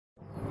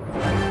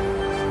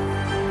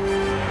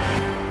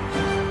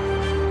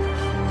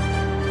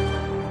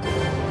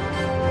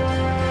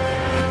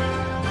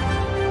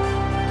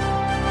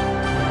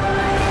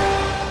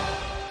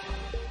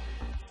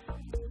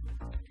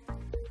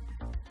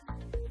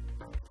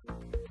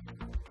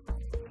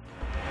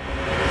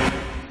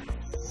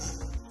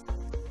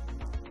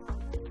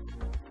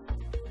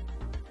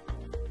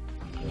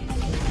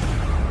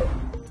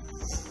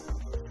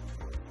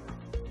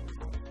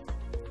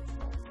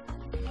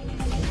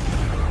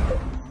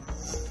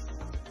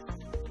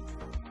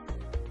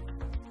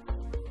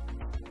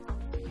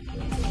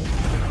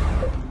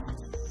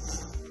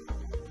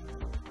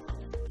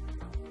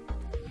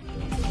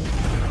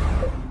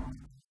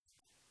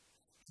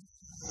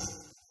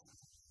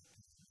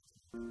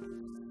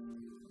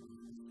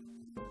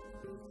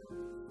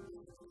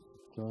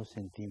Todos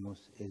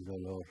sentimos el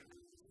dolor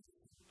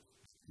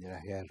de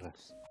las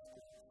guerras.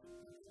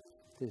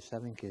 Ustedes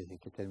saben que desde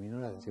que terminó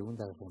la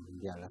Segunda Guerra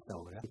Mundial hasta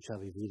ahora, hecho a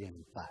vivir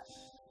en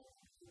paz.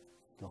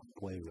 Dos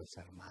pueblos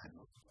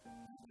hermanos.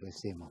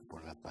 Recemos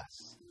por la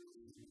paz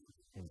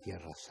en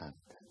Tierra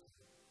Santa.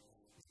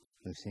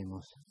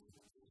 Recemos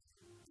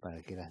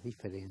para que las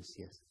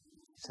diferencias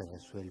se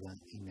resuelvan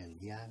en el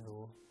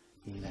diálogo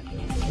y en la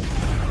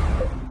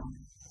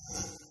negociación.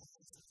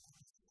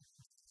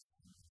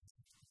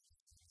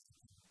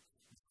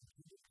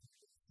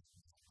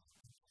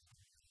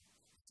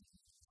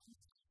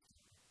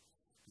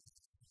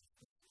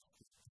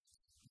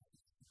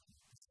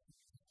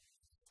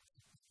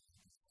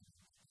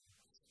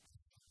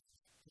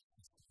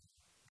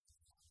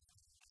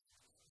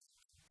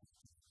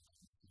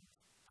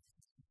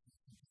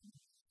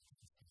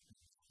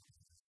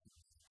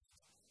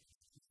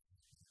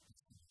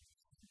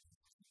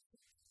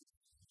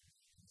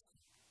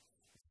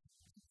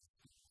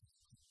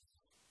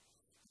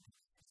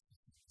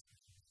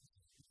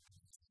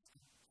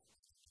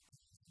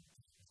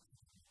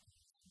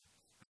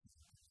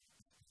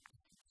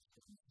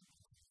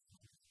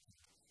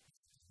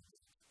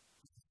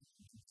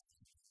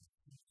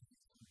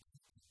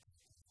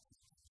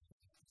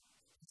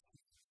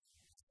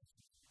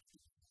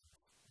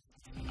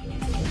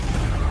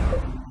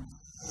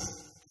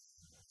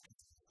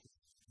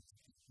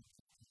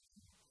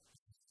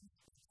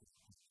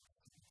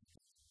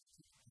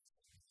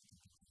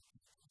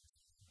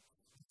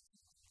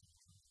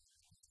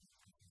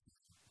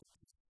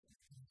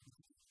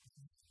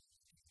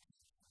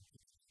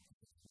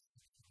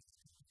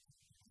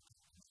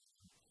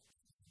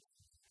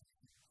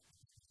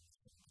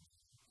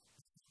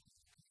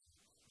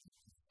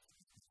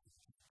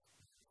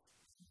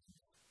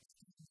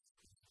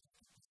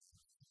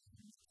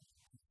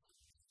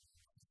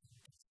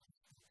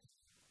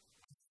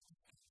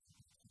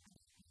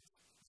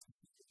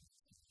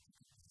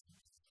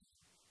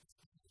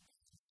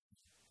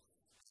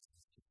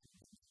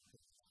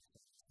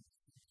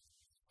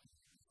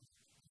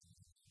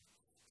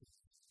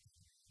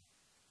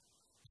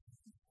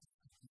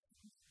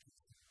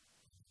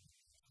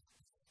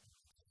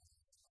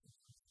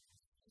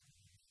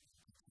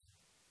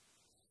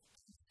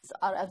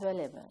 Are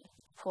available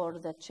for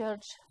the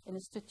church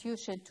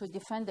institution to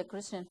defend the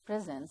Christian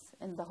presence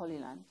in the Holy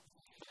Land?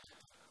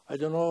 I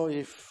don't know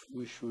if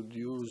we should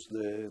use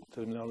the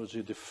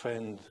terminology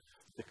defend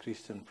the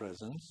Christian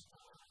presence,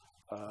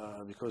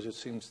 because it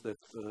seems that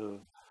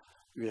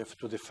we have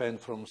to defend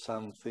from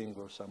something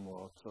or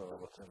somewhat or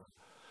whatever.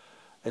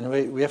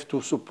 Anyway, we have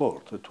to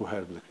support, to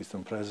help the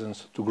Christian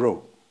presence to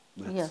grow.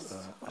 Yes.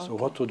 So Okay.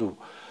 what to do?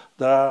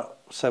 There are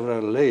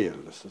several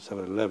layers,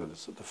 several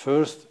levels. The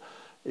first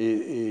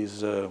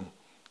is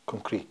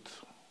concrete.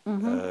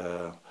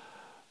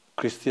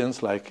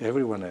 Christians, like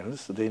everyone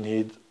else, they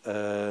need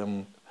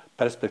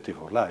perspective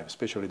of life,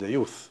 especially the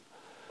youth.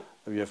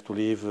 We have to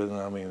live,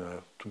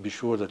 to be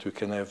sure that we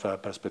can have a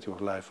perspective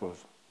of life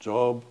of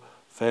job,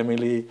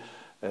 family,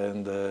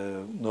 and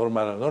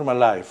normal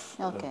life.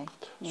 Okay.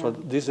 So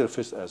this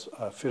is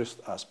a first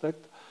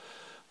aspect.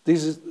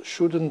 This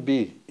shouldn't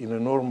be, in a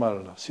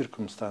normal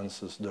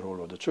circumstances, the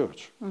role of the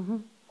church.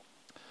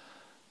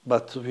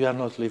 But we are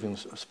not living,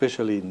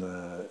 especially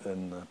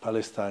in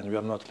Palestine, we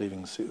are not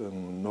living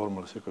in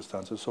normal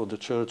circumstances. So the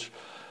church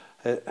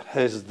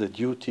has the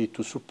duty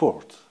to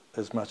support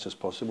as much as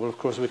possible. Of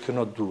course, we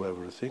cannot do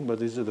everything, but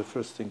this is the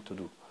first thing to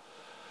do.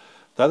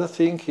 The other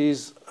thing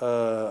is,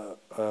 at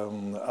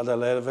a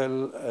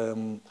level,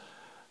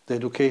 the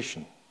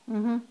education.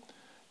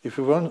 If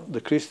you want the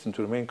Christian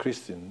to remain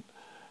Christian,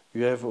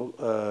 you have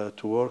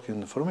to work in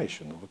the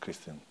formation of a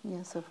Christian.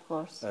 Yes, of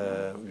course.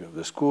 You have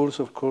the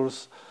schools, of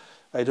course.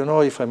 I don't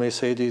know if I may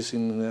say this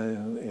in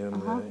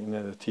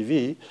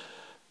TV,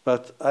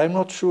 but I'm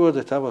not sure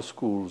that our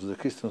schools, the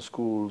Christian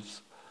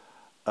schools,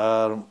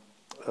 are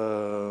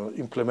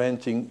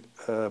implementing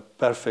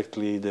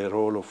perfectly the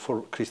role of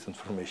Christian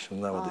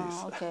formation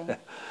nowadays. Okay.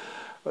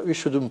 But we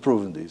should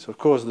improve in this. Of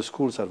course, the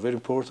schools are very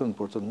important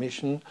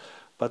mission,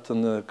 but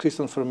in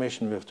Christian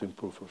formation we have to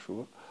improve for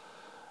sure.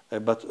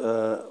 But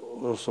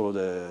also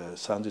the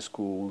Sunday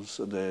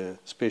schools, the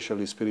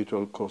especially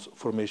spiritual course of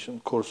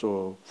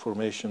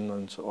formation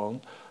and so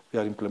on, we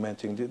are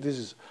implementing. This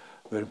is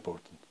very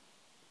important.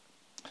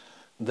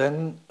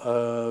 Then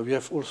we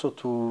have also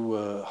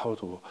to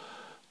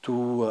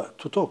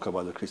talk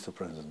about the Christian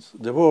presence.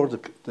 The world,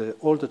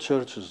 all the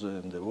churches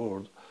in the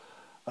world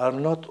are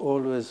not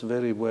always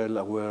very well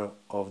aware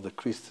of the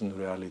Christian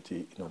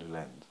reality in Holy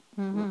Land.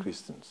 The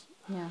Christians,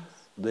 Yes.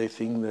 they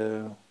think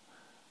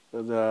there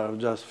are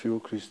just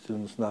few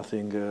Christians,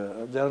 nothing.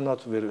 They are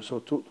not very. So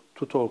to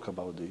talk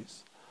about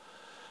this,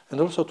 and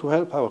also to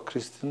help our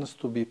Christians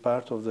to be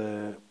part of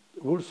the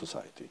world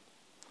society.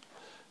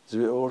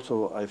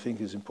 Also, I think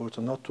it's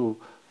important not to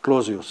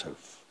close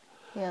yourself.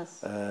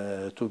 Yes.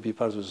 To be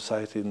part of the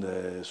society in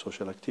the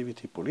social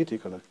activity,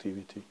 political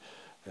activity,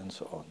 and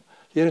so on.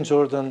 Here in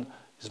Jordan,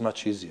 it's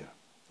much easier.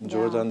 In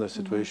Jordan, the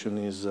situation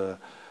is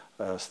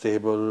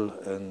stable,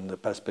 and the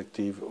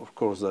perspective, of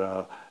course, there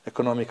are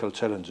economical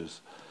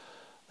challenges.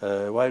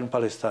 While in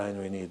Palestine,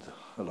 we need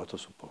a lot of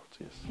support,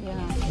 yes.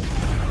 Yeah.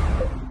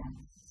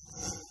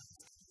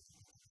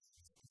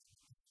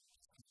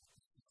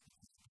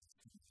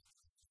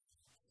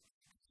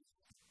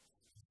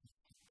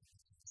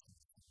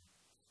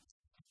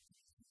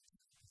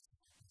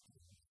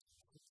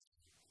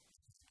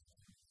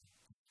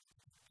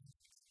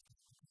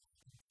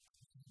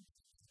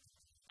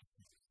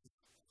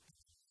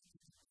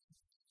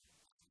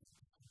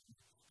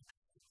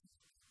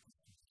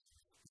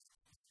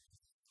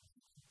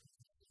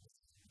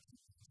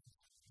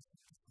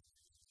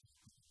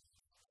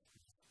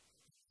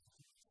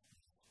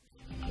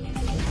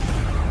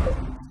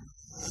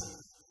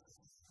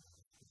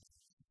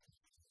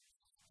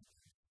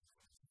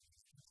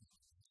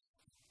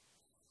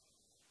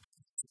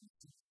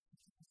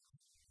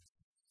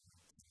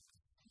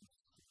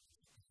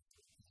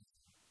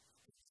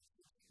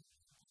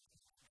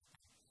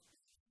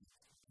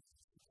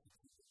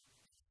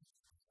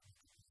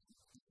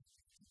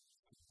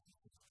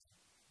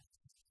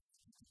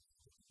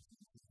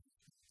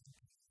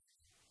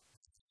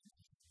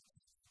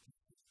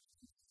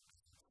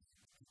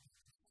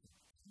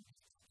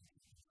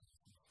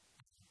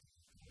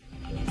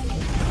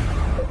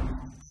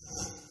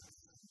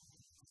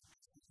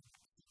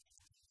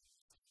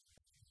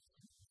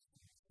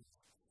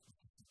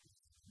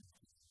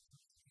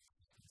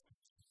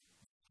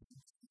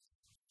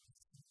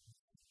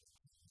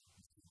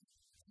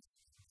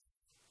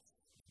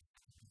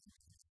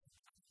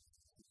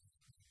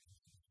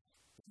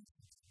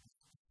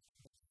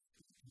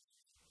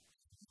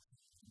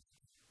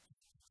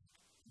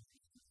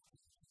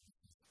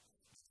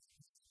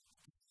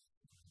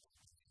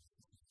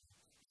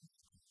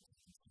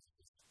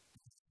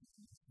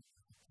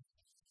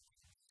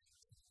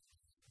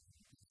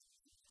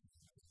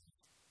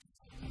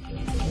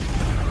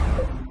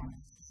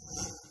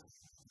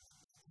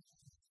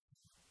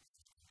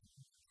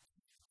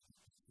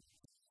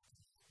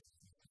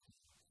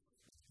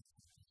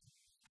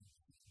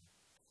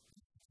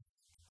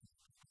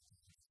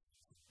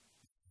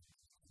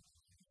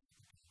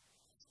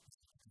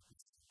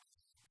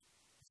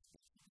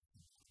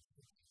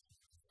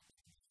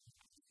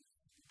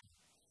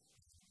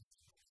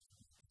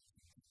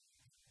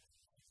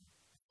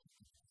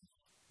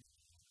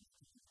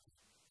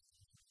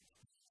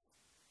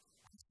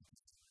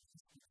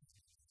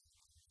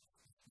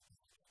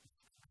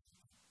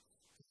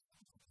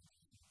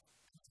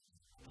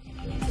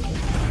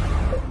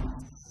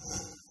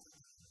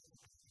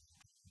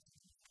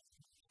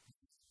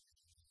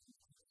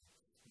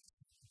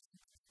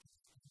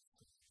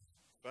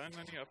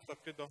 فإنني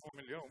أفتقدهم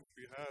اليوم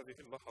في هذه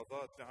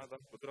اللحظات لعدم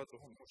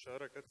قدرتهم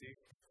مشاركتي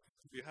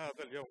في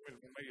هذا اليوم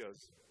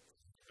المميز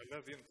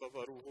الذي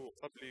انتظروه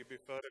قبلي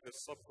بفارغ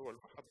الصبر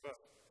والمحبة،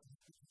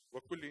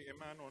 وكل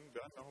إيمان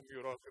بأنهم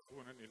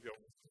يرافقونني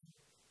اليوم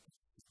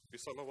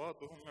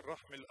بصلواتهم من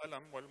رحم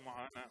الألم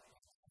والمعاناة.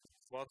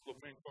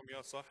 وأطلب منكم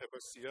يا صاحب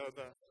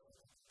السيادة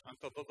أن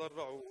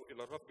تتضرعوا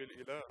إلى الرب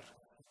الإله،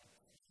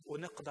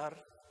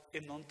 ونقدر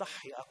إنه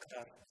نضحي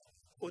أكثر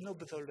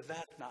ونبذل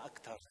ذاتنا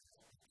أكثر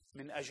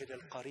من أجل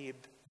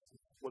القريب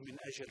ومن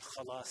أجل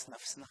خلاص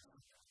نفسنا.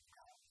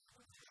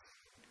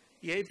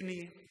 يا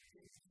ابني،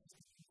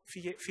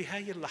 في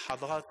هاي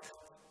اللحظات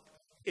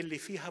اللي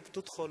فيها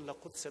بتدخل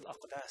لقدس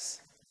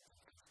الأقداس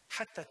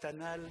حتى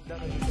تنال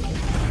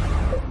درجة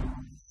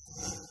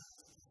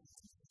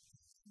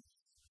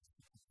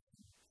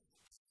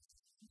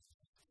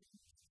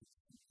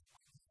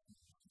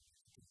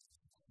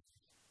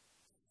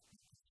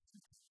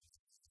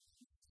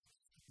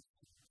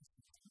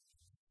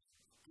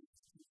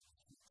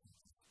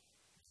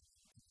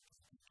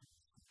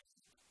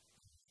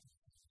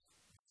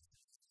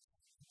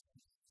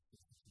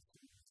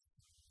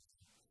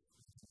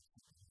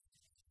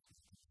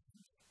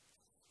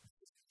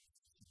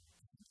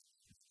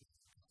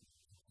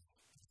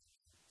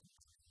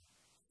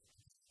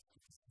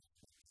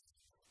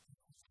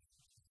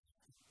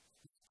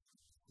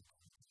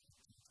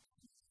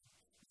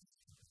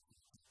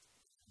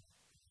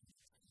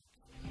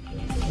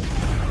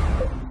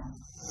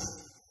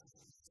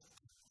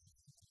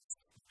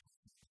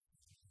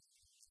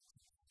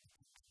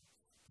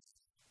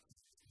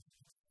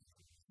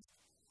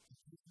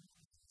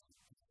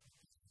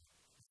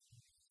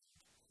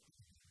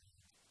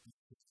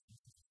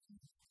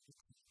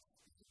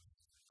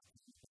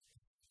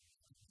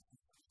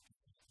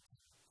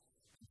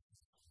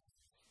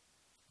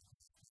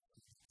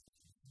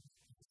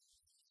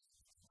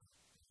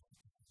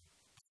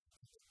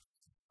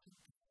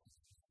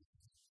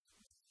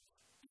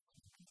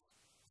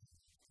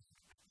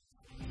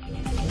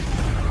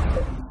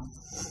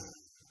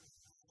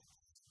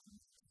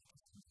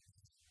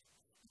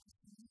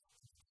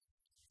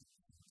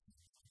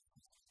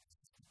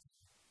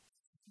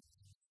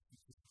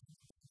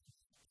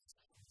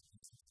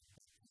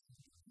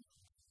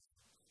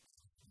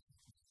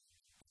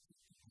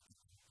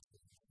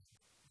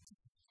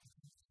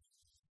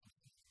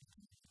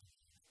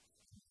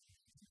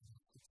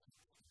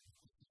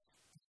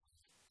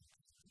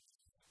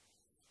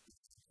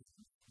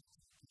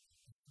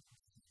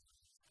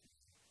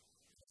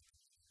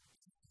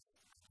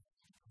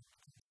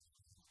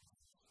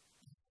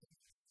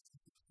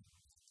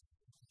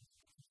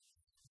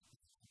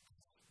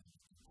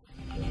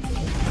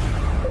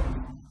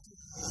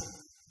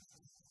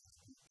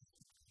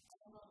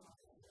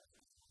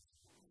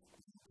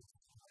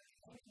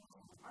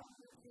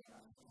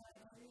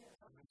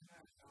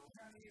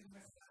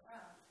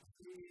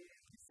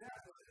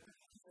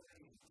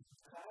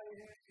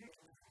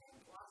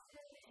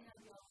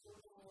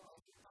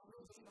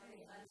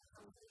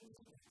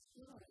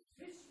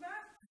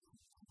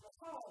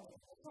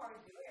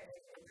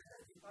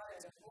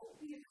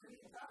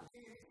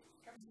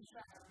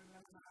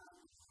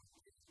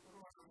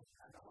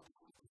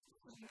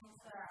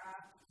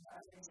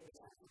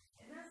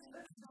الناس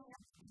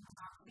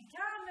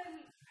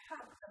بكامل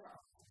حرب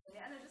تبعه،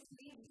 يعني انا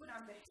جسمي بكون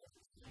عم بحكي